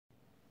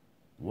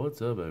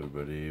What's up,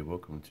 everybody?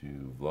 Welcome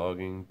to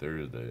Vlogging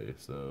Thursday.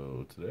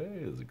 So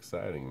today is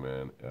exciting,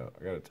 man.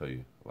 I gotta tell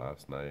you,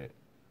 last night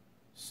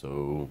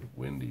so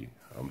windy.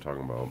 I'm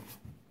talking about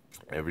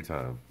every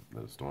time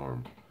the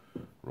storm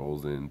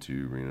rolls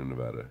into Reno,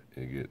 Nevada,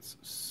 it gets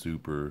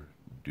super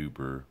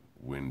duper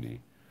windy.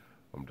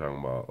 I'm talking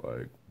about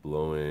like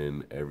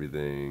blowing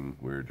everything.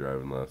 We were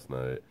driving last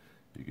night.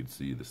 You could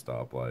see the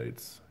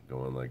stoplights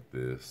going like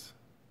this,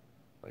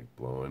 like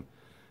blowing.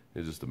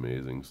 It's just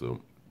amazing.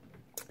 So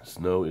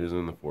snow is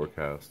in the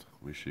forecast.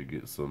 We should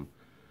get some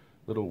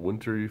little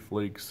wintry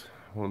flakes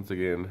once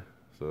again,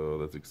 so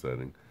that's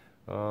exciting.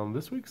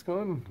 This week's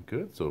gone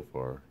good so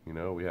far. You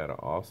know, we had an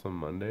awesome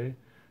Monday,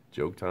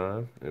 joke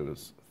time. It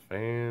was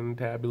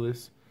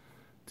fantabulous.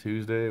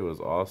 Tuesday was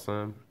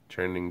awesome.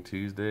 Trending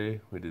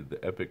Tuesday, we did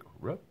the epic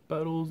rap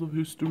battles of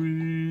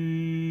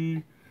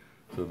history.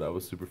 So that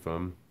was super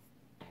fun.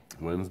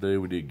 Wednesday,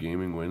 we did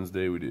Gaming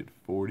Wednesday. We did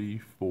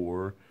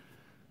 44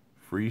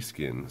 free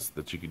skins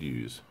that you could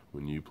use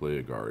when you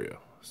play Agario.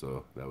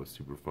 So that was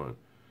super fun.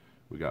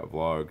 We got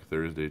Vlog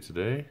Thursday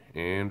today,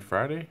 and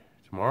Friday,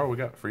 tomorrow we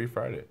got Free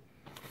Friday.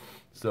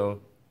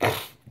 So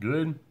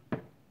good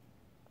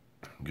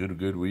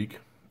week.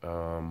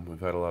 We've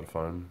had a lot of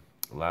fun.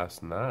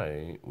 Last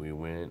night we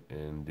went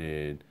and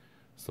did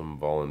some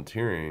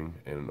volunteering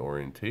and an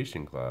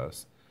orientation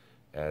class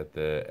at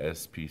the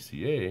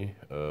SPCA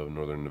of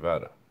Northern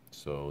Nevada.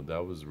 So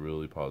that was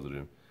really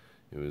positive.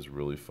 It was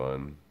really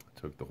fun.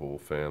 Took the whole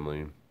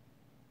family.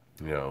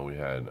 You know, we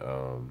had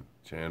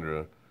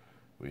Chandra,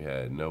 we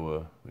had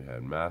Noah, we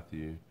had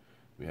Matthew,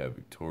 we had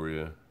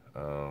Victoria.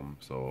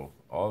 So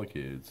all the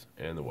kids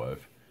and the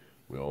wife,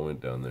 we all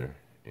went down there,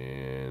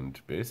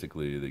 and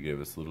basically they gave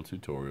us a little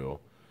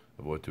tutorial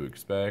of what to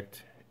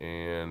expect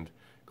and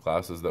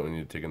classes that we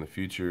need to take in the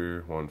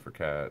future. One for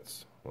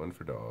cats, one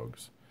for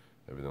dogs,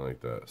 everything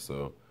like that.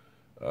 So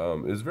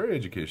it was very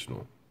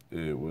educational.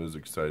 It was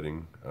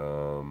exciting.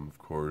 Of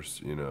course,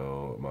 you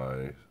know,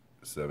 my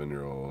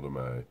 7-year-old and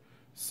my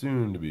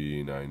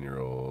soon-to-be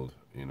 9-year-old,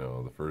 you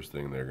know, the first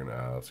thing they're going to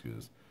ask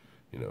is,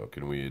 you know,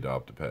 can we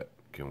adopt a pet?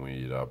 Can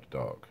we adopt a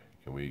dog?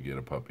 Can we get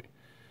a puppy?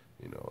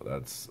 You know,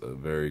 that's a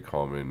very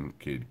common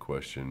kid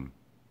question.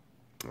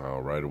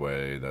 Right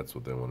away, that's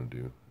what they want to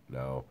do.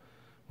 Now,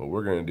 what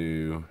we're going to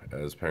do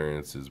as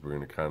parents is we're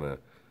going to kind of,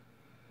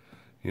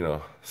 you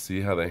know,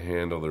 see how they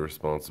handle the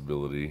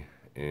responsibility.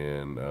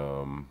 And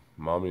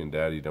mommy and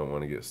daddy don't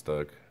want to get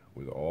stuck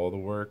with all the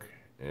work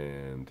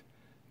and,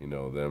 you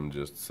know, them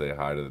just say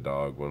hi to the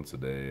dog once a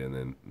day and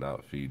then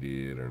not feed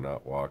it or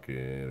not walk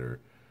it or,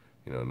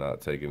 you know,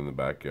 not take it in the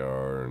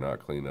backyard or not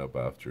clean up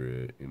after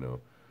it, you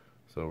know.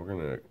 So we're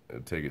going to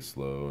take it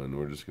slow, and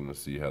we're just going to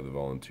see how the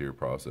volunteer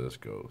process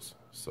goes.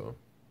 So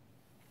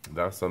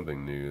that's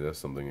something new. That's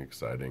something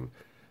exciting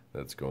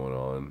that's going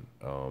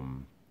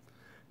on.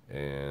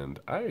 And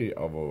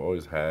I've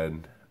always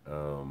had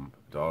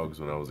dogs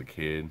when I was a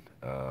kid.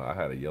 I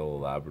had a yellow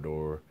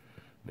Labrador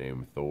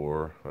named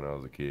Thor when I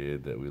was a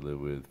kid that we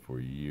lived with for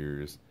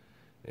years,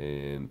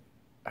 and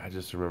I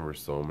just remember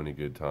so many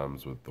good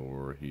times with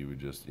Thor. He would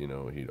just, you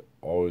know, he'd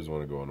always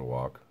want to go on a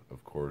walk,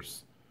 of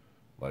course,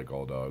 like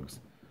all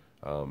dogs.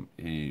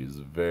 He's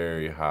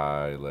very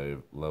high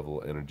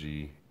level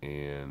energy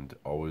and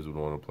always would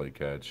want to play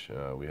catch.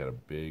 We had a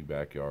big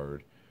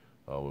backyard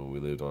when we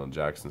lived on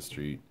Jackson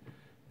Street,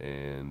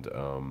 and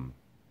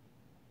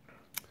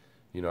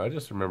you know, I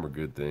just remember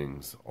good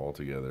things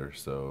altogether.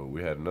 So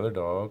we had another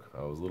dog.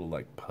 I was a little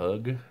like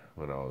pug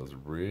when I was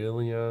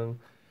really young.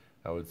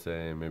 I would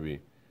say maybe,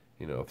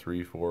 you know,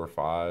 3, 4,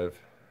 5,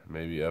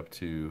 maybe up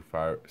to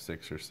 5,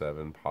 6, or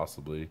 7,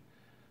 possibly.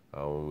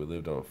 When we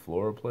lived on a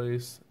Flora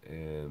place,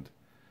 and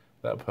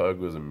that pug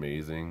was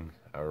amazing.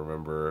 I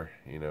remember,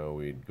 you know,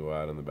 we'd go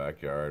out in the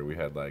backyard. We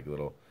had like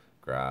little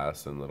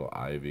grass and little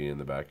ivy in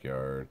the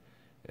backyard,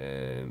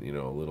 and you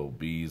know, little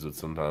bees would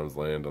sometimes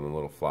land on the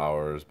little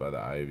flowers by the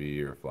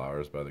ivy or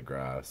flowers by the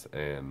grass,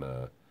 and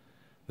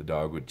the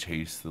dog would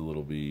chase the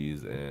little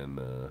bees, and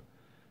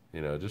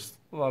you know, just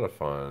a lot of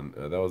fun.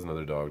 That was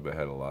another dog that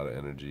had a lot of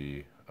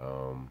energy,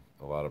 a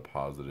lot of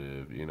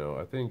positive. You know,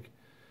 I think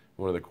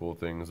one of the cool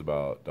things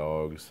about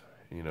dogs,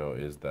 you know,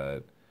 is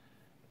that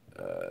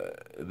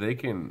they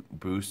can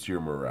boost your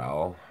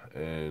morale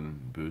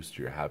and boost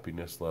your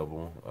happiness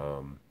level.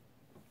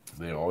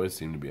 They always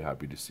seem to be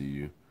happy to see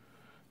you.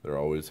 They're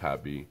always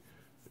happy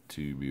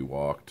to be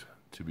walked,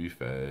 to be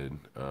fed,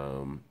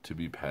 to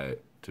be pet,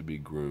 to be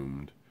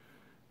groomed,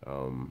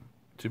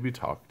 to be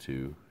talked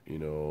to. You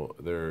know,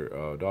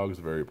 they're dogs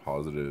are very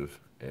positive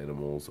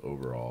animals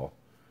overall,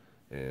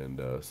 and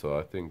so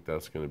I think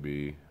that's going to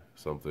be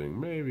something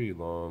maybe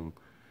long,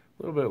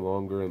 a little bit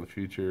longer in the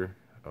future.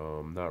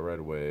 Not right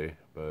away,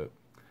 but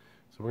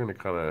so we're going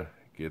to kind of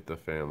get the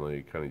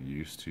family kind of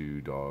used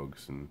to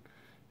dogs and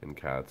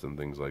cats and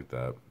things like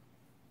that,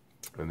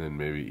 and then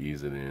maybe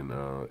ease it in.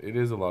 It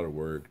is a lot of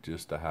work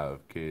just to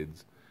have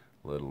kids,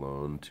 let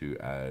alone to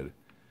add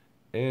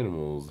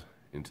animals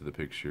into the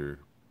picture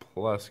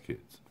plus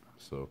kids.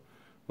 So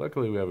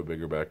luckily we have a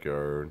bigger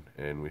backyard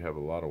and we have a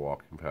lot of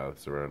walking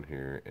paths around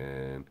here,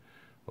 and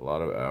a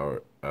lot of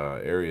our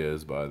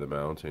areas by the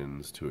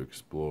mountains to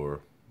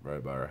explore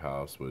right by our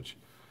house, which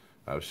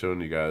I've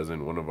shown you guys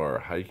in one of our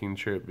hiking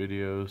trip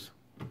videos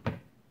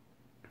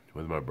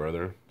with my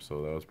brother.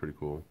 So that was pretty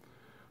cool.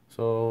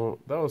 So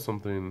that was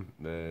something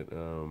that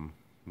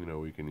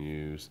we can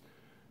use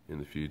in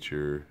the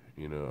future.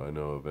 I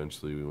know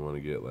eventually we want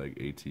to get like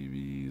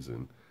ATVs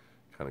and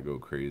kind of go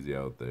crazy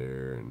out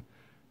there. And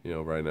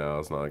right now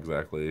it's not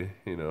exactly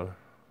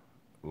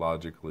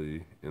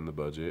logically in the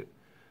budget,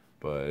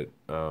 but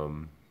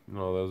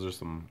those are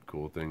some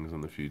cool things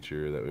in the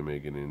future that we may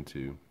get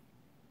into.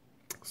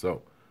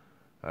 So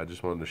I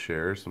just wanted to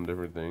share some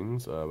different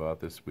things about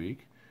this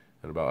week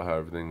and about how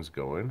everything's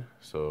going.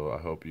 So I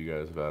hope you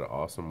guys have had an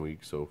awesome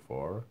week so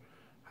far.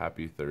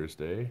 Happy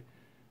Thursday.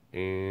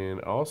 And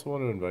I also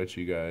want to invite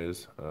you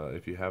guys,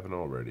 if you haven't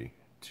already,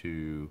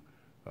 to,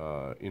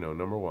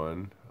 number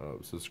one,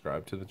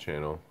 subscribe to the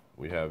channel.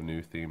 We have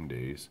new theme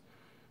days.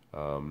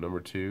 Number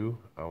two,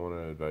 I want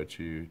to invite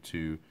you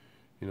to,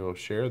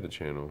 share the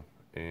channel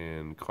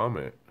and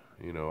comment.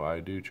 I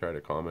do try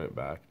to comment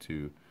back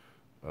to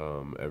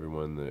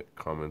everyone that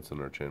comments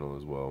on our channel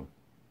as well.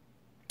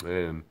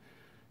 And,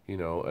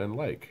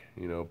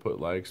 put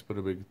likes, put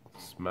a big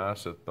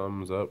smash a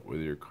thumbs up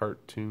with your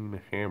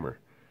cartoon hammer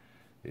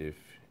if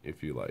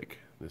you like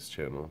this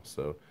channel.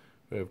 So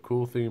we have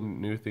cool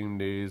new theme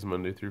days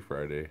Monday through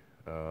Friday.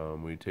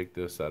 We take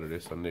this Saturday,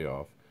 Sunday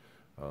off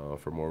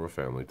for more of a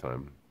family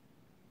time.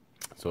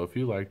 So if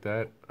you like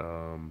that,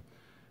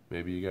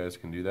 maybe you guys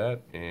can do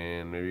that,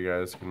 and maybe you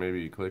guys can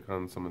maybe click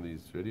on some of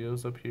these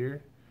videos up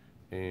here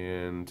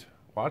and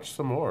watch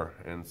some more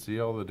and see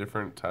all the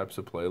different types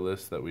of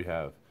playlists that we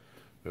have.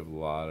 We have a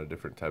lot of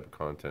different type of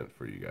content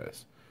for you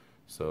guys.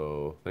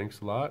 So thanks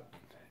a lot,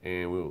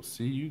 and we will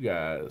see you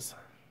guys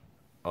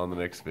on the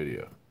next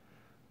video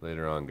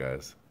later on,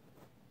 guys.